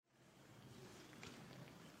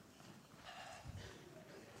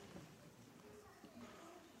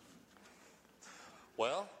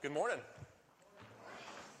Well, good morning.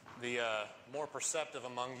 The more perceptive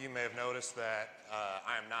among you may have noticed that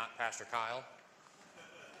I am not Pastor Kyle.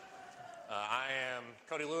 I am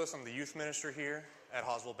Cody Lewis. I'm the youth minister here at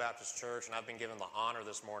Hawesville Baptist Church, and I've been given the honor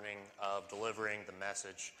this morning of delivering the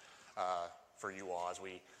message for you all as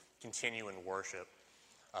we continue in worship.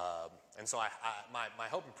 And so my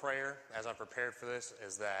hope and prayer as I've prepared for this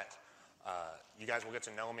is that you guys will get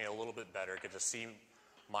to know me a little bit better, get to see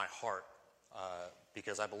my heart,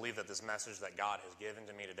 because I believe that this message that God has given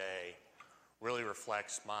to me today really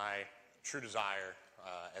reflects my true desire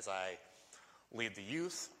as I lead the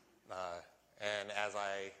youth and as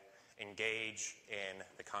I engage in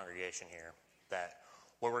the congregation here, that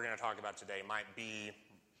what we're going to talk about today might be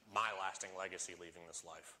my lasting legacy leaving this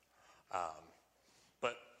life.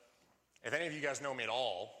 But if any of you guys know me at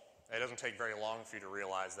all, it doesn't take very long for you to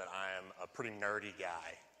realize that I am a pretty nerdy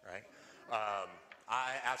guy, right?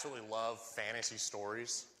 I absolutely love fantasy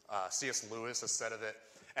stories. C.S. Lewis has said of it,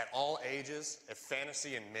 at all ages, if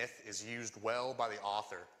fantasy and myth is used well by the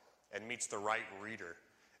author and meets the right reader,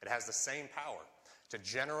 it has the same power to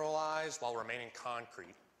generalize while remaining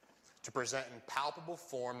concrete, to present in palpable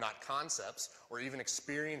form not concepts or even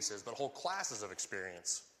experiences, but whole classes of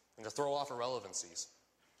experience, and to throw off irrelevancies.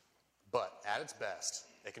 But at its best,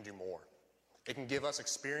 it can do more. It can give us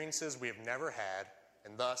experiences we have never had,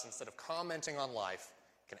 and thus, instead of commenting on life,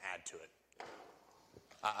 can add to it.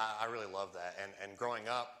 I really love that. And growing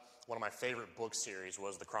up, one of my favorite book series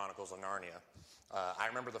was The Chronicles of Narnia. I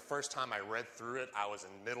remember the first time I read through it, I was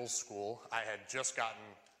in middle school. I had just gotten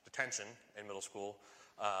detention in middle school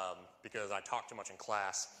because I talked too much in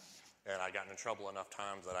class, and I'd gotten in trouble enough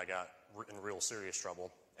times that I got in real serious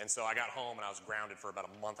trouble. And so I got home and I was grounded for about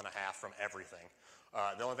a month and a half from everything.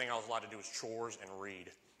 The only thing I was allowed to do was chores and read.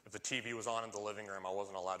 If the TV was on in the living room, I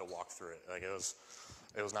wasn't allowed to walk through it. Like it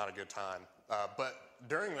was not a good time. But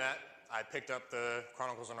during that, I picked up the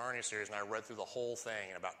Chronicles of Narnia series and I read through the whole thing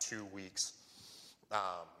in about 2 weeks.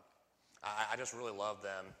 I just really love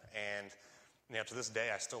them, and to this day,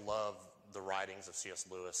 I still love the writings of C.S.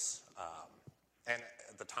 Lewis. And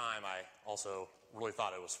at the time, I also really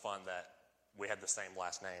thought it was fun that we had the same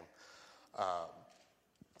last name.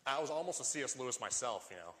 I was almost a C.S. Lewis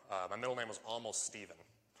myself. My middle name was almost Stephen,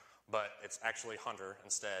 but it's actually Hunter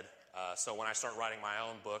instead. So when I start writing my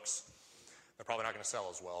own books, they're probably not going to sell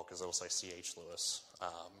as well because it'll say C.H. Lewis.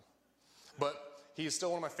 But he's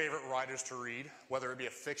still one of my favorite writers to read, whether it be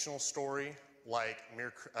a fictional story like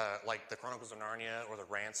the Chronicles of Narnia or the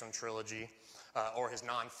Ransom trilogy, or his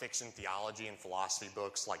nonfiction theology and philosophy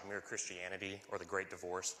books like Mere Christianity or The Great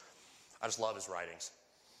Divorce. I just love his writings.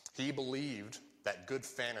 He believed that good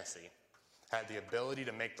fantasy had the ability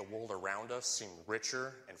to make the world around us seem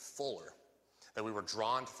richer and fuller, that we were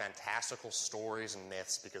drawn to fantastical stories and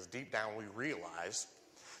myths because deep down we realize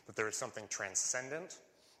that there is something transcendent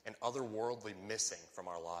and otherworldly missing from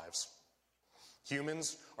our lives.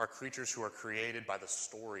 Humans are creatures who are created by the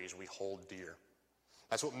stories we hold dear.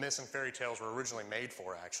 That's what myths and fairy tales were originally made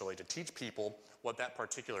for, actually, to teach people what that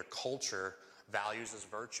particular culture values as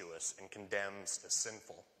virtuous and condemns as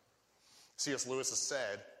sinful. C.S. Lewis has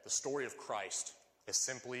said, the story of Christ is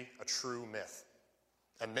simply a true myth.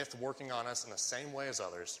 A myth working on us in the same way as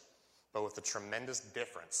others, but with the tremendous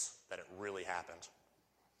difference that it really happened.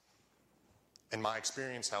 In my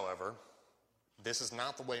experience, however, this is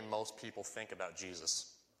not the way most people think about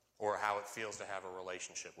Jesus or how it feels to have a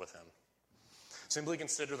relationship with him. Simply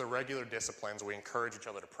consider the regular disciplines we encourage each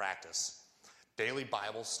other to practice: daily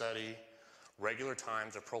Bible study, regular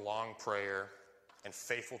times of prolonged prayer, and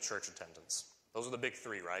faithful church attendance. Those are the big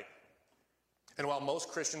three, right? And while most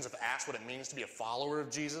Christians, if asked what it means to be a follower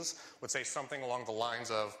of Jesus, would say something along the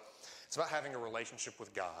lines of, it's about having a relationship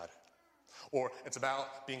with God, or it's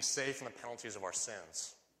about being saved from the penalties of our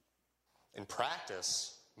sins. In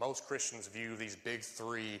practice, most Christians view these big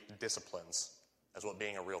three disciplines as what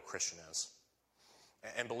being a real Christian is.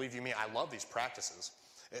 And believe you me, I love these practices.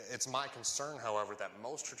 It's my concern, however, that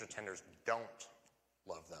most church attenders don't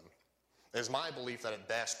love them. It is my belief that at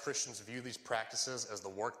best, Christians view these practices as the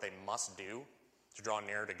work they must do to draw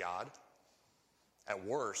nearer to God. At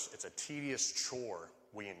worst, it's a tedious chore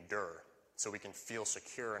we endure so we can feel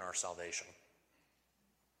secure in our salvation.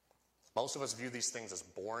 Most of us view these things as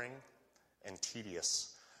boring and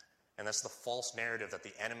tedious, and that's the false narrative that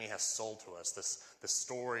the enemy has sold to us, this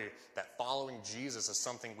story that following Jesus is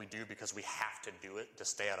something we do because we have to do it to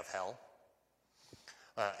stay out of hell.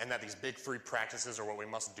 And that these big three practices are what we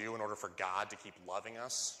must do in order for God to keep loving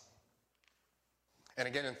us. And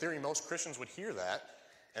again, in theory, most Christians would hear that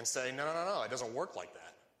and say, no, it doesn't work like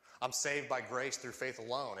that. I'm saved by grace through faith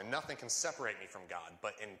alone, and nothing can separate me from God.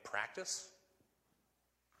 But in practice,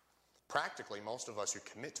 Practically, most of us who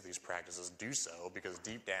commit to these practices do so because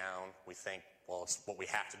deep down we think, well, it's what we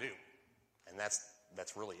have to do. And that's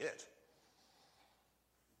really it.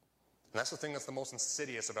 And that's the thing that's the most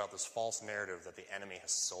insidious about this false narrative that the enemy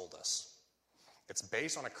has sold us. It's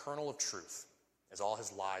based on a kernel of truth, as all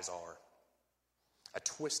his lies are. A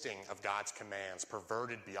twisting of God's commands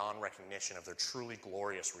perverted beyond recognition of their truly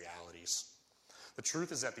glorious realities. The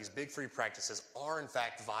truth is that these big three practices are in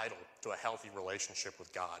fact vital to a healthy relationship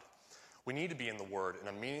with God. We need to be in the Word in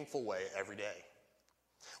a meaningful way every day.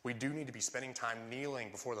 We do need to be spending time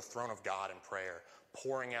kneeling before the throne of God in prayer,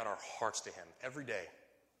 pouring out our hearts to Him every day.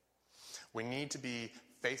 We need to be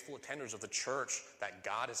faithful attenders of the church that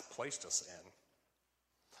God has placed us in.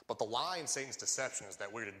 But the lie in Satan's deception is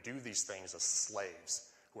that we're to do these things as slaves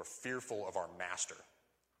who are fearful of our master.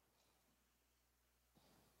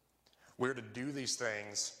 We're to do these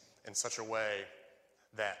things in such a way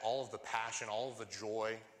that all of the passion, all of the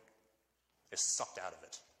joy is sucked out of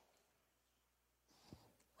it.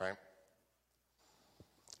 Right?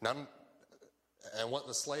 And what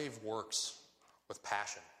the slave works with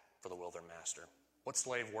passion for the will of their master. What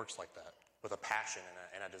slave works like that? With a passion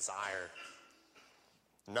and a desire?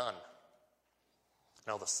 None.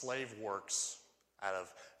 No, the slave works out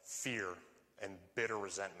of fear and bitter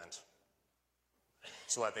resentment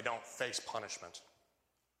so that they don't face punishment.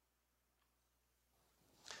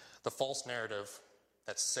 The false narrative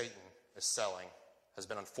that Satan is selling has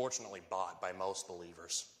been unfortunately bought by most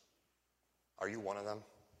believers. Are you one of them?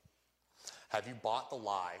 Have you bought the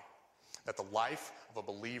lie that the life of a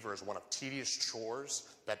believer is one of tedious chores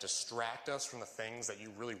that distract us from the things that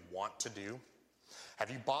you really want to do?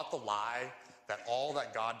 Have you bought the lie that all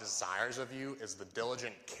that God desires of you is the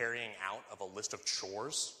diligent carrying out of a list of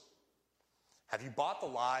chores? Have you bought the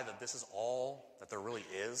lie that this is all that there really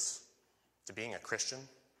is to being a Christian?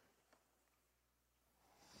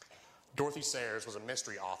 Dorothy Sayers was a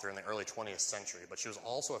mystery author in the early 20th century, but she was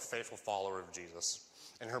also a faithful follower of Jesus.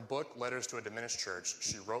 In her book, Letters to a Diminished Church,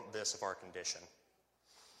 she wrote this of our condition.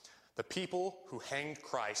 The people who hanged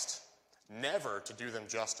Christ, never to do them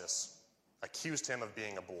justice, accused him of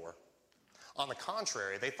being a bore. On the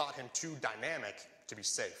contrary, they thought him too dynamic to be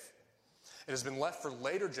safe. It has been left for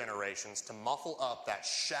later generations to muffle up that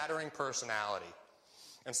shattering personality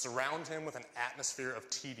and surround him with an atmosphere of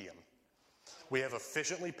tedium. We have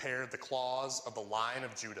efficiently pared the claws of the Lion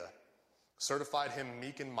of Judah, certified him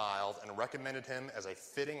meek and mild, and recommended him as a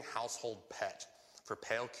fitting household pet for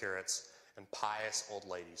pale curates and pious old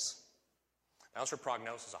ladies. That was her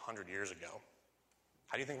prognosis 100 years ago.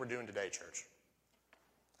 How do you think we're doing today, church?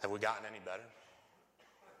 Have we gotten any better?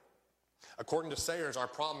 According to Sayers, our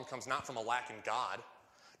problem comes not from a lack in God,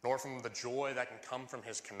 nor from the joy that can come from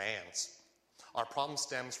his commands. Our problem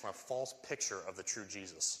stems from a false picture of the true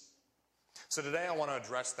Jesus. So today I want to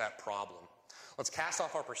address that problem. Let's cast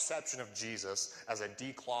off our perception of Jesus as a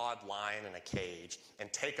declawed lion in a cage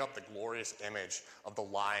and take up the glorious image of the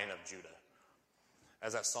Lion of Judah.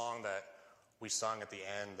 As that song that we sung at the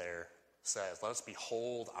end there says, let us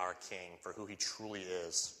behold our King for who he truly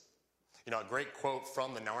is. You know, a great quote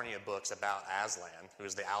from the Narnia books about Aslan, who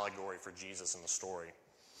is the allegory for Jesus in the story,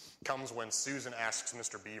 comes when Susan asks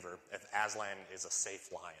Mr. Beaver if Aslan is a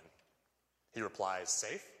safe lion. He replies,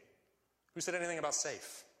 safe? Who said anything about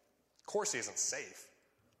safe? Of course he isn't safe,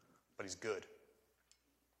 but he's good.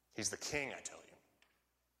 He's the King, I tell you.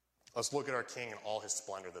 Let's look at our King in all his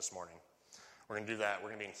splendor this morning. We're going to do that. We're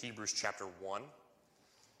going to be in Hebrews chapter 1,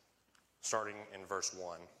 starting in verse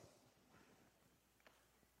 1.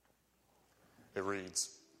 It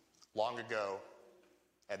reads, long ago,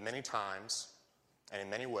 at many times and in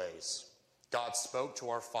many ways, God spoke to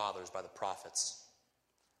our fathers by the prophets.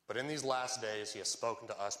 But in these last days he has spoken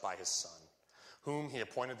to us by his Son, whom he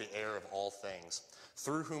appointed the heir of all things,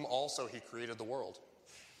 through whom also he created the world.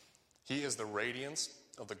 He is the radiance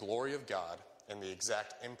of the glory of God and the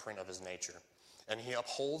exact imprint of his nature, and he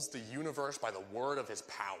upholds the universe by the word of his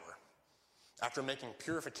power. After making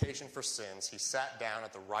purification for sins, he sat down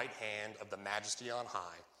at the right hand of the Majesty on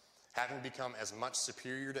high, having become as much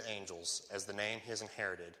superior to angels as the name he has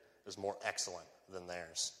inherited is more excellent than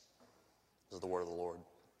theirs. This is the word of the Lord.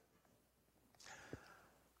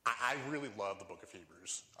 I really love the book of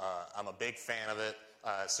Hebrews. I'm a big fan of it.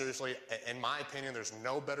 Seriously, in my opinion, there's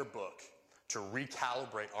no better book to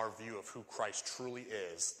recalibrate our view of who Christ truly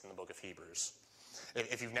is than the book of Hebrews.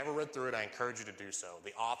 If you've never read through it, I encourage you to do so.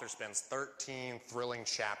 The author spends 13 thrilling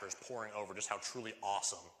chapters poring over just how truly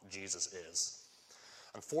awesome Jesus is.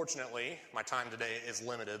 Unfortunately, my time today is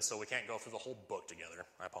limited, so we can't go through the whole book together.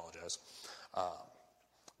 I apologize.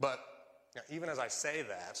 But you know, even as I say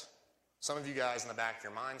that, some of you guys in the back of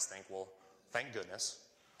your minds think, well, thank goodness.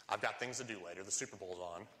 I've got things to do later. The Super Bowl's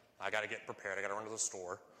on. I got to get prepared. I got to run to the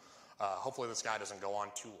store. Hopefully this guy doesn't go on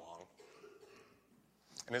too long.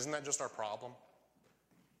 And isn't that just our problem?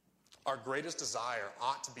 Our greatest desire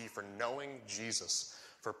ought to be for knowing Jesus,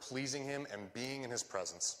 for pleasing him and being in his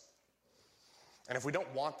presence. And if we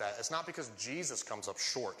don't want that, it's not because Jesus comes up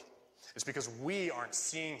short. It's because we aren't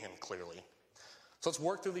seeing him clearly. So let's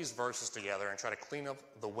work through these verses together and try to clean up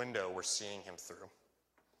the window we're seeing him through.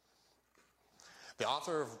 The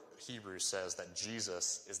author of Hebrews says that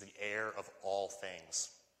Jesus is the heir of all things.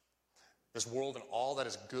 This world and all that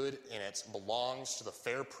is good in it belongs to the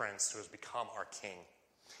fair prince who has become our king.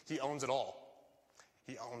 He owns it all.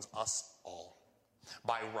 He owns us all.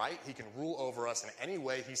 By right, he can rule over us in any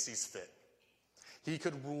way he sees fit. He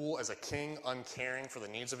could rule as a king uncaring for the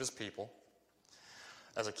needs of his people,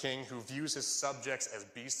 as a king who views his subjects as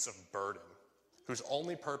beasts of burden, whose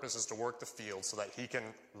only purpose is to work the field so that he can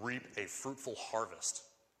reap a fruitful harvest.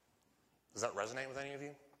 Does that resonate with any of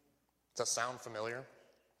you? Does that sound familiar?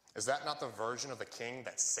 Is that not the version of the king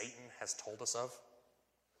that Satan has told us of?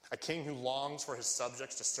 A king who longs for his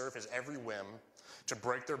subjects to serve his every whim, to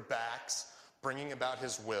break their backs, bringing about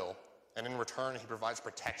his will, and in return he provides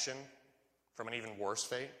protection from an even worse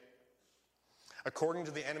fate? According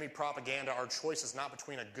to the enemy propaganda, our choice is not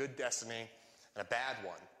between a good destiny and a bad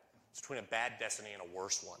one. It's between a bad destiny and a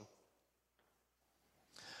worse one.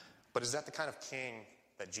 But is that the kind of king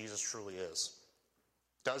that Jesus truly is?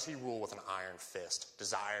 Does he rule with an iron fist,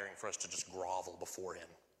 desiring for us to just grovel before him?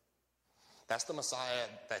 That's the Messiah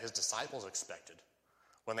that his disciples expected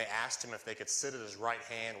when they asked him if they could sit at his right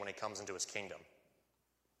hand when he comes into his kingdom.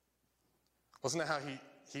 Listen to how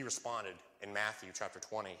he responded in Matthew chapter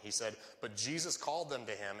 20. He said, "But Jesus called them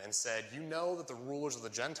to him and said, 'You know that the rulers of the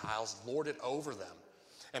Gentiles lord it over them,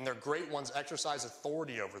 and their great ones exercise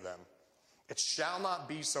authority over them. It shall not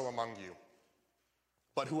be so among you.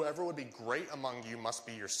 But whoever would be great among you must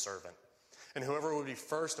be your servant, and whoever would be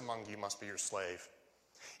first among you must be your slave.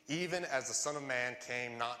 Even as the Son of Man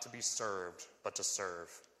came not to be served, but to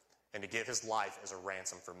serve, and to give his life as a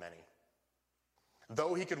ransom for many.'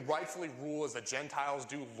 Though he could rightfully rule as the Gentiles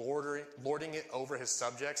do, lording it over his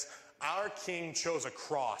subjects, our king chose a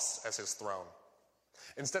cross as his throne.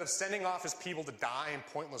 Instead of sending off his people to die in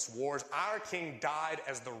pointless wars, our king died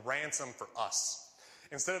as the ransom for us.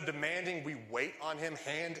 Instead of demanding we wait on him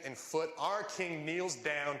hand and foot, our king kneels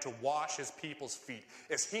down to wash his people's feet.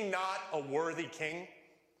 Is he not a worthy king?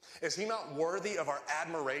 Is he not worthy of our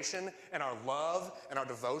admiration and our love and our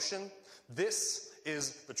devotion? This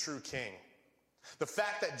is the true king. The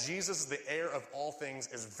fact that Jesus is the heir of all things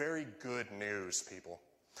is very good news, people,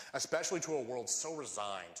 especially to a world so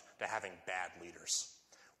resigned to having bad leaders.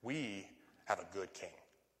 We have a good king.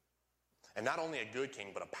 And not only a good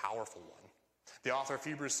king, but a powerful one. The author of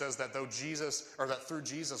Hebrews says that through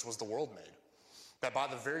Jesus was the world made, that by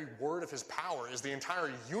the very word of his power is the entire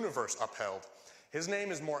universe upheld. His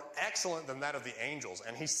name is more excellent than that of the angels,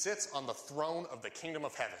 and he sits on the throne of the kingdom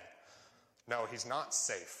of heaven. No, he's not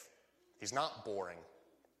safe. He's not boring.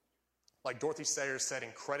 Like Dorothy Sayers said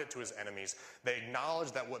in credit to his enemies, they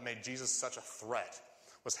acknowledged that what made Jesus such a threat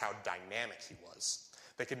was how dynamic he was.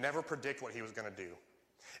 They could never predict what he was going to do.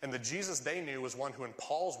 And the Jesus they knew was one who, in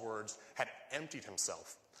Paul's words, had emptied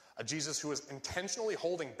himself. A Jesus who was intentionally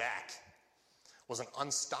holding back, was an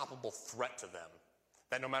unstoppable threat to them.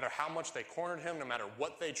 That no matter how much they cornered him, no matter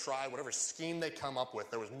what they tried, whatever scheme they come up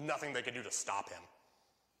with, there was nothing they could do to stop him.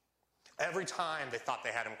 Every time they thought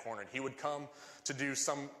they had him cornered, he would come to do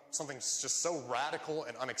something just so radical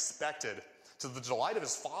and unexpected to the delight of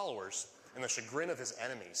his followers and the chagrin of his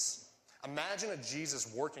enemies. Imagine a Jesus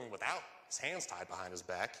working without his hands tied behind his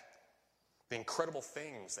back, the incredible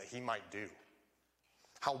things that he might do.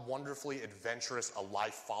 How wonderfully adventurous a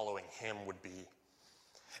life following him would be.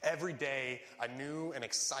 Every day, a new and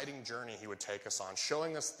exciting journey he would take us on,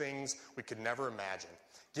 showing us things we could never imagine,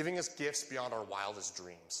 giving us gifts beyond our wildest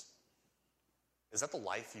dreams. Is that the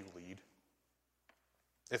life you lead?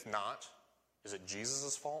 If not, is it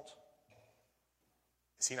Jesus' fault?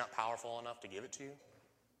 Is he not powerful enough to give it to you?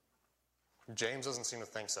 James doesn't seem to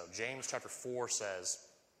think so. James chapter 4 says,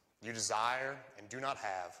 "You desire and do not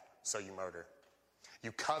have, so you murder.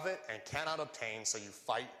 You covet and cannot obtain, so you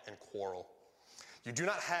fight and quarrel. You do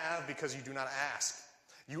not have because you do not ask.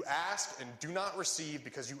 You ask and do not receive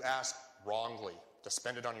because you ask wrongly to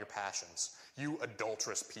spend it on your passions. You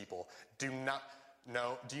adulterous people, do you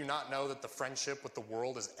not know that the friendship with the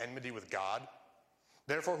world is enmity with God?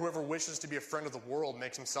 Therefore, whoever wishes to be a friend of the world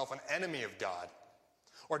makes himself an enemy of God.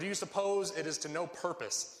 Or do you suppose it is to no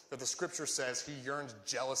purpose that the scripture says he yearns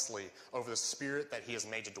jealously over the spirit that he has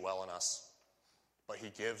made to dwell in us? But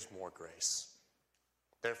he gives more grace.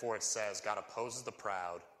 Therefore it says, God opposes the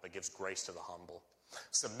proud, but gives grace to the humble.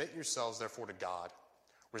 Submit yourselves therefore to God.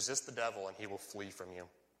 Resist the devil, and he will flee from you.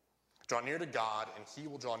 Draw near to God, and he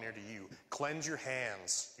will draw near to you. Cleanse your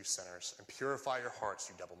hands, you sinners, and purify your hearts,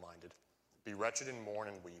 you double-minded. Be wretched and mourn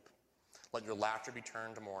and weep. Let your laughter be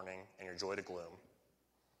turned to mourning, and your joy to gloom.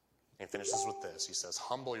 And he finishes with this. He says,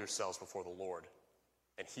 humble yourselves before the Lord,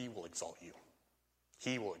 and he will exalt you.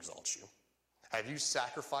 He will exalt you. Have you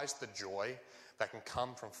sacrificed the joy that can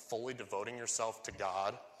come from fully devoting yourself to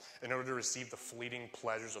God in order to receive the fleeting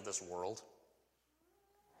pleasures of this world?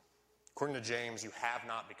 According to James, you have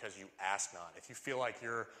not because you ask not. If you feel like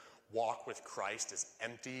your walk with Christ is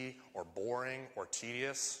empty or boring or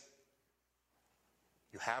tedious,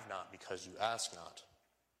 you have not because you ask not.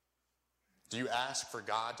 Do you ask for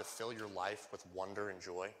God to fill your life with wonder and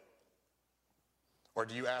joy? Or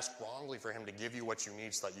do you ask wrongly for him to give you what you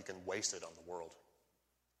need so that you can waste it on the world?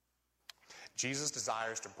 Jesus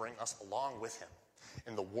desires to bring us along with him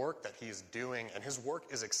in the work that he is doing, and his work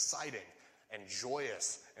is exciting and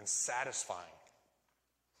joyous and satisfying.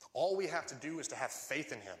 All we have to do is to have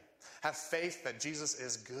faith in him. Have faith that Jesus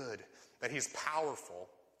is good, that he is powerful,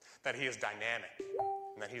 that he is dynamic,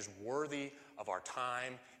 and that he is worthy of our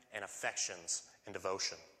time and affections and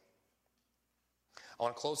devotion. I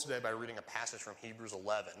want to close today by reading a passage from Hebrews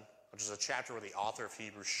 11, which is a chapter where the author of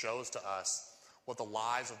Hebrews shows to us what the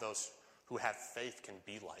lives of those who have faith can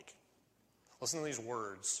be like. Listen to these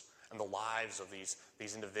words and the lives of these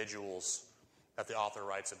individuals that the author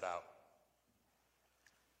writes about.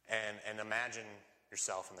 And imagine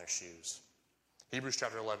yourself in their shoes. Hebrews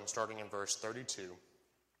chapter 11, starting in verse 32,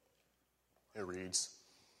 it reads,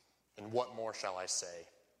 "And what more shall I say?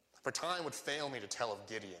 For time would fail me to tell of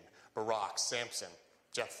Gideon, Barak, Samson,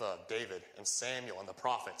 Jephthah, David, and Samuel, and the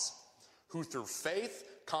prophets, who through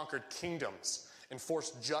faith conquered kingdoms,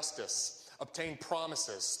 enforced justice, obtained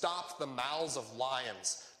promises, stopped the mouths of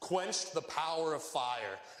lions, quenched the power of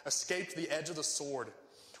fire, escaped the edge of the sword,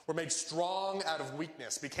 were made strong out of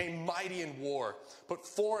weakness, became mighty in war, put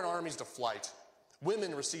foreign armies to flight.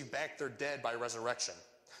 Women received back their dead by resurrection.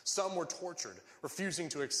 Some were tortured, refusing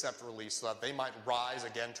to accept release so that they might rise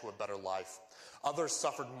again to a better life. Others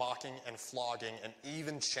suffered mocking and flogging and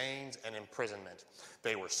even chains and imprisonment.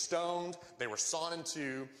 They were stoned, they were sawn in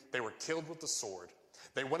two, they were killed with the sword.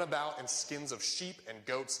 They went about in skins of sheep and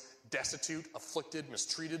goats, destitute, afflicted,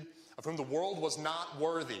 mistreated, of whom the world was not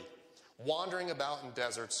worthy, wandering about in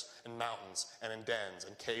deserts and mountains and in dens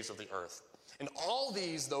and caves of the earth. And all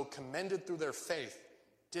these, though commended through their faith,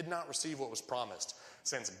 did not receive what was promised,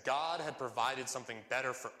 since God had provided something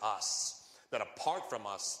better for us, that apart from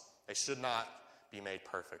us, they should not be made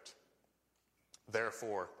perfect.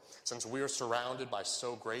 Therefore, since we are surrounded by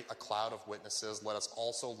so great a cloud of witnesses, let us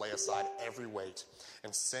also lay aside every weight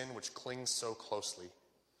and sin which clings so closely,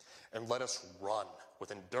 and let us run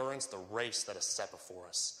with endurance the race that is set before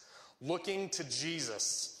us, looking to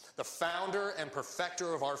Jesus, the founder and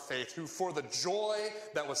perfecter of our faith, who for the joy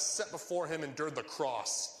that was set before him endured the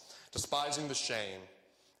cross, despising the shame,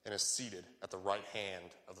 and is seated at the right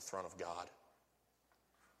hand of the throne of God.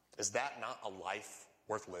 Is that not a life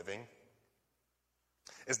worth living?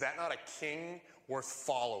 Is that not a king worth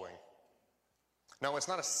following? No, it's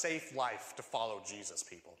not a safe life to follow Jesus,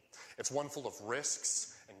 people. It's one full of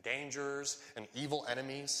risks and dangers and evil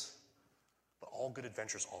enemies, but all good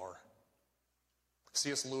adventures are.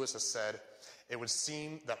 C.S. Lewis has said, "It would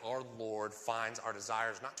seem that our Lord finds our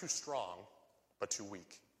desires not too strong, but too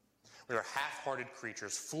weak. We are half-hearted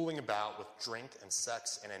creatures fooling about with drink and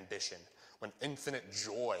sex and ambition when infinite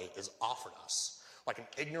joy is offered us, like an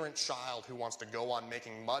ignorant child who wants to go on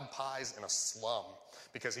making mud pies in a slum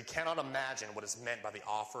because he cannot imagine what is meant by the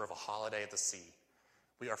offer of a holiday at the sea.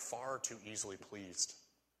 We are far too easily pleased.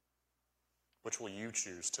 Which will you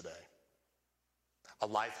choose today? A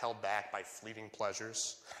life held back by fleeting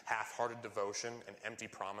pleasures, half-hearted devotion, and empty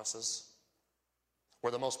promises,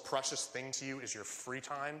 where the most precious thing to you is your free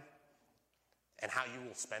time and how you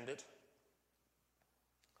will spend it?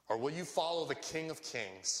 Or will you follow the King of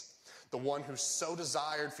Kings, the one who so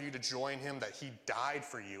desired for you to join him that he died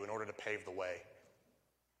for you in order to pave the way?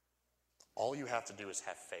 All you have to do is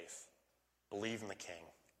have faith. Believe in the King.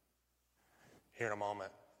 Here in a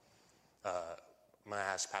moment, I'm going to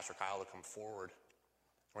ask Pastor Kyle to come forward.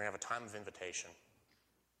 We're going to have a time of invitation.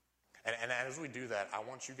 And as we do that, I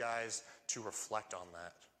want you guys to reflect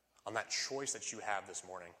on that choice that you have this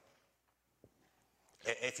morning.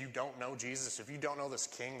 If you don't know Jesus, if you don't know this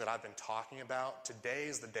King that I've been talking about, today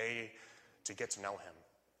is the day to get to know him.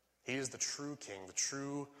 He is the true King, the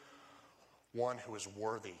true one who is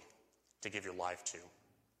worthy to give your life to.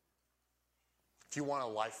 if you want a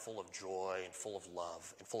life full of joy and full of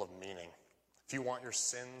love and full of meaning, if you want your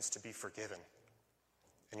sins to be forgiven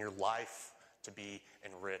and your life to be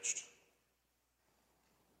enriched,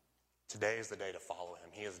 today is the day to follow him.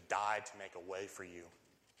 He has died to make a way for you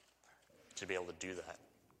to be able to do that.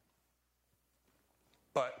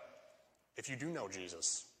 But if you do know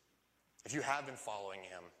Jesus, if you have been following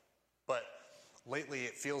him, but lately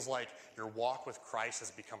it feels like your walk with Christ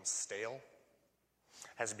has become stale,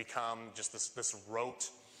 has become just this rote,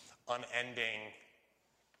 unending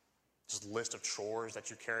just list of chores that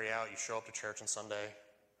you carry out. You show up to church on Sunday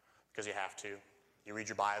because you have to. You read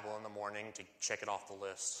your Bible in the morning to check it off the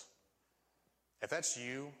list. If that's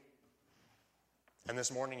you, and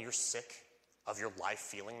this morning you're sick of your life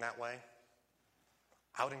feeling that way,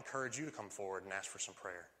 I would encourage you to come forward and ask for some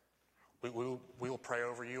prayer. We will pray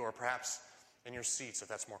over you, or perhaps in your seats, if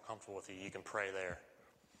that's more comfortable with you, you can pray there.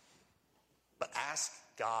 But ask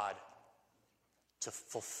God to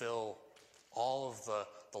fulfill all of the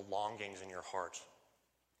longings in your heart.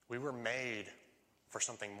 We were made for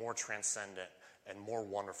something more transcendent and more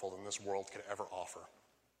wonderful than this world could ever offer.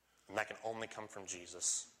 And that can only come from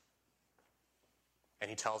Jesus. And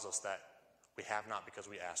he tells us that we have not because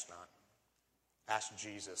we ask not. Ask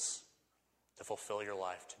Jesus to fulfill your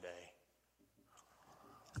life today.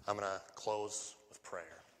 I'm going to close with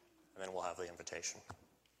prayer, and then we'll have the invitation.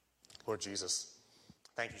 Lord Jesus,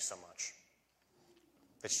 thank you so much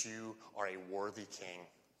that you are a worthy king.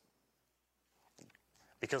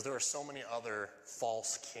 Because there are so many other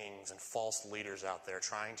false kings and false leaders out there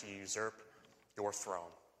trying to usurp your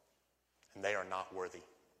throne, and they are not worthy.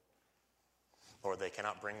 Lord, they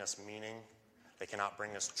cannot bring us meaning. They cannot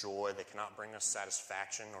bring us joy. They cannot bring us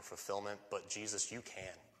satisfaction or fulfillment, but Jesus, you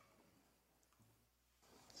can.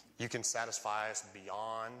 You can satisfy us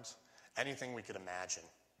beyond anything we could imagine.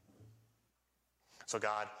 So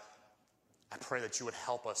God, I pray that you would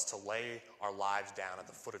help us to lay our lives down at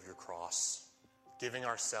the foot of your cross, giving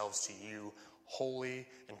ourselves to you wholly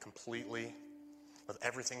and completely with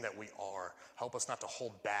everything that we are. Help us not to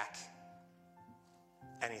hold back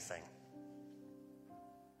anything,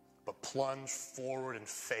 but plunge forward in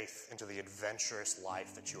faith into the adventurous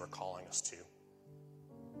life that you are calling us to.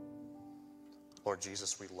 Lord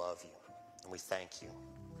Jesus, we love you and we thank you.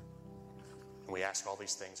 And we ask all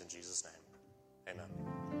these things in Jesus' name. Amen.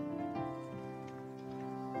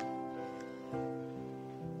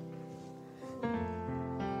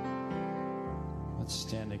 Let's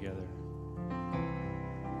stand together.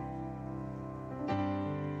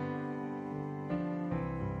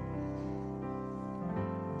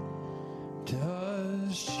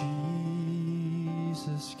 Does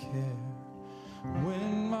Jesus care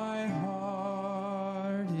when my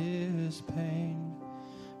heart is pained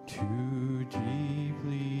too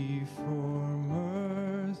deeply for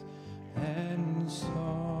mirth and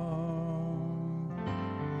song?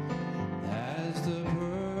 As the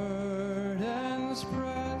burdens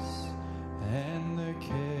press and the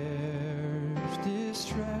cares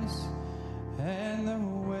distress and the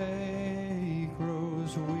way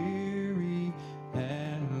grows weary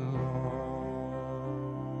and long.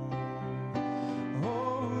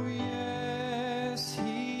 Oh yes,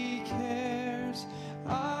 he cares.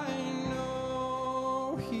 I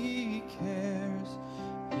know he cares.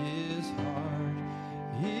 His heart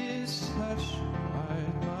is touched by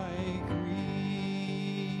my grief.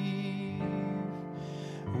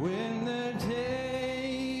 When the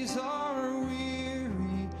days are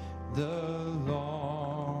weary, the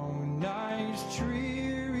long nights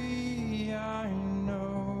dreary, I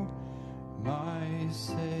know my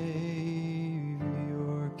Savior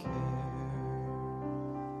cares.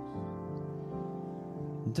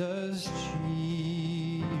 Does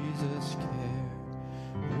Jesus care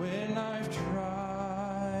when I've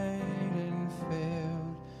tried and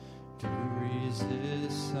failed to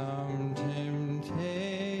resist some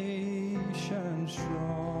temptation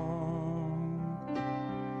strong?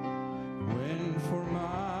 When for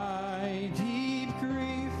my deep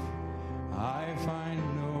grief I find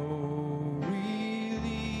no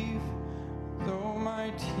relief, though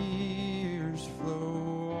my tears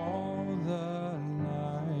flow all the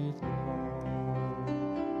night long.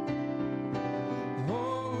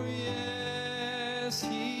 Oh yes,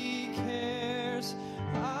 he cares.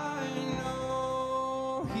 I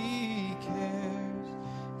know he cares.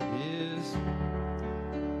 His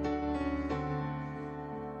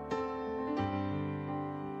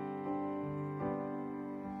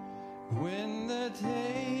when the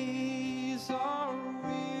days are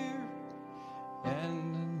weary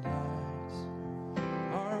and the nights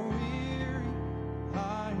are weary,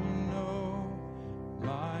 I know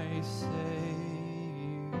my Savior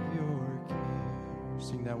cares.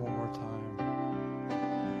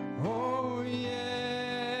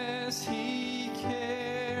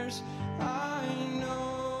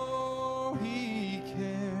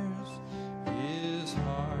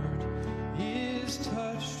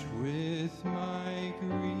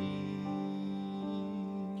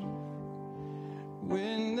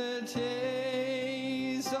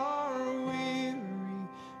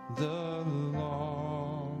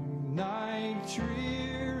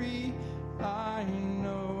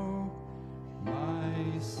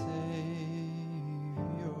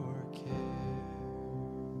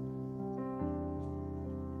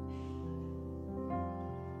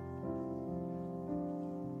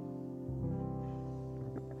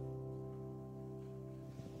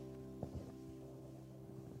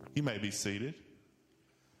 You may be seated.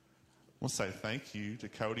 I want to say thank you to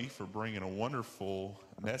Cody for bringing a wonderful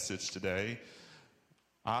message today.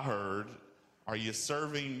 I heard, are you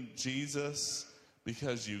serving Jesus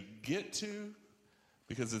because you get to?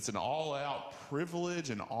 Because it's an all-out privilege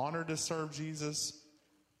and honor to serve Jesus?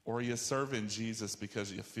 Or are you serving Jesus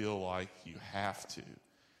because you feel like you have to?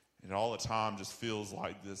 And all the time just feels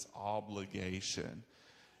like this obligation.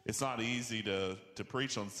 It's not easy to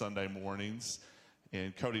preach on Sunday mornings,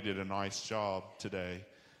 and Cody did a nice job today.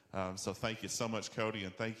 So thank you so much, Cody,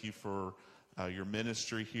 and thank you for your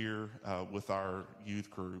ministry here with our youth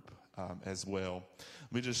group as well.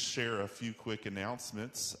 Let me just share a few quick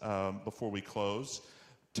announcements before we close.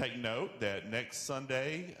 Take note that next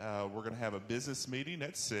Sunday we're going to have a business meeting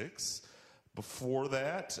at 6. Before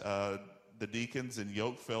that, the deacons and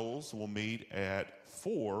yoke fellows will meet at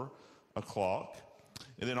 4 o'clock.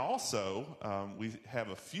 And then also, we have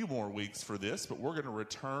a few more weeks for this, but we're going to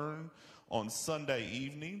return on Sunday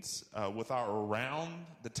evenings with our Around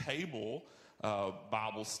the Table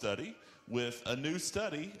Bible study with a new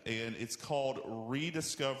study, and it's called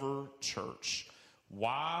Rediscover Church.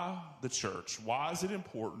 Why the church? Why is it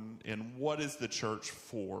important, and what is the church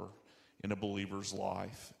for in a believer's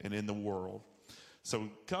life and in the world? So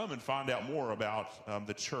come and find out more about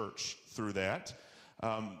the church through that.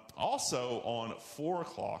 Also on 4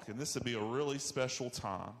 o'clock, and this would be a really special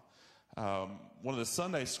time, one of the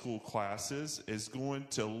Sunday school classes is going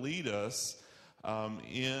to lead us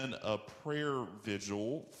in a prayer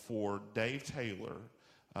vigil for Dave Taylor.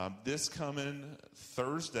 This coming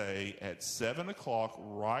Thursday at 7 o'clock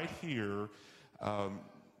right here,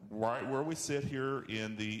 right where we sit here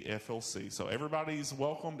in the FLC. So everybody's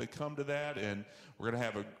welcome to come to that, and we're going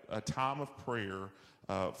to have a time of prayer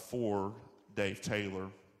for Dave Taylor.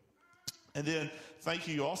 And then thank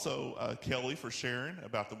you also, Kelly, for sharing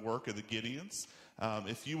about the work of the Gideons.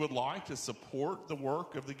 If you would like to support the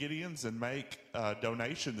work of the Gideons and make a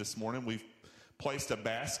donation this morning, we've placed a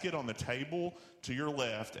basket on the table to your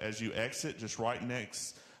left as you exit, just right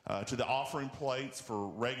next to the offering plates for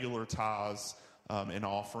regular tithes and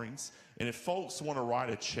offerings. And if folks want to write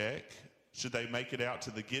a check, should they make it out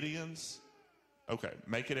to the Gideons? Okay,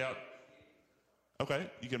 make it out. Okay,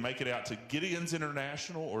 you can make it out to Gideons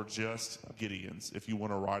International or just Gideons if you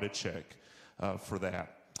want to write a check for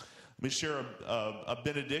that. Let me share a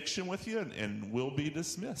benediction with you, and we'll be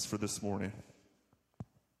dismissed for this morning.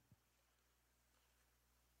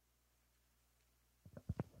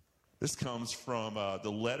 This comes from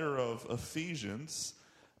the letter of Ephesians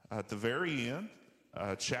at the very end,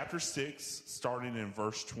 chapter 6, starting in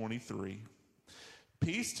verse 23.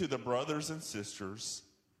 Peace to the brothers and sisters,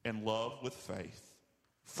 and love with faith,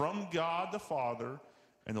 from God the Father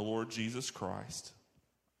and the Lord Jesus Christ.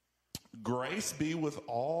 Grace be with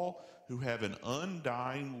all who have an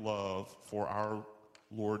undying love for our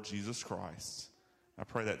Lord Jesus Christ. I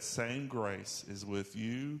pray that same grace is with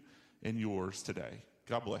you and yours today.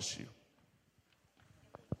 God bless you.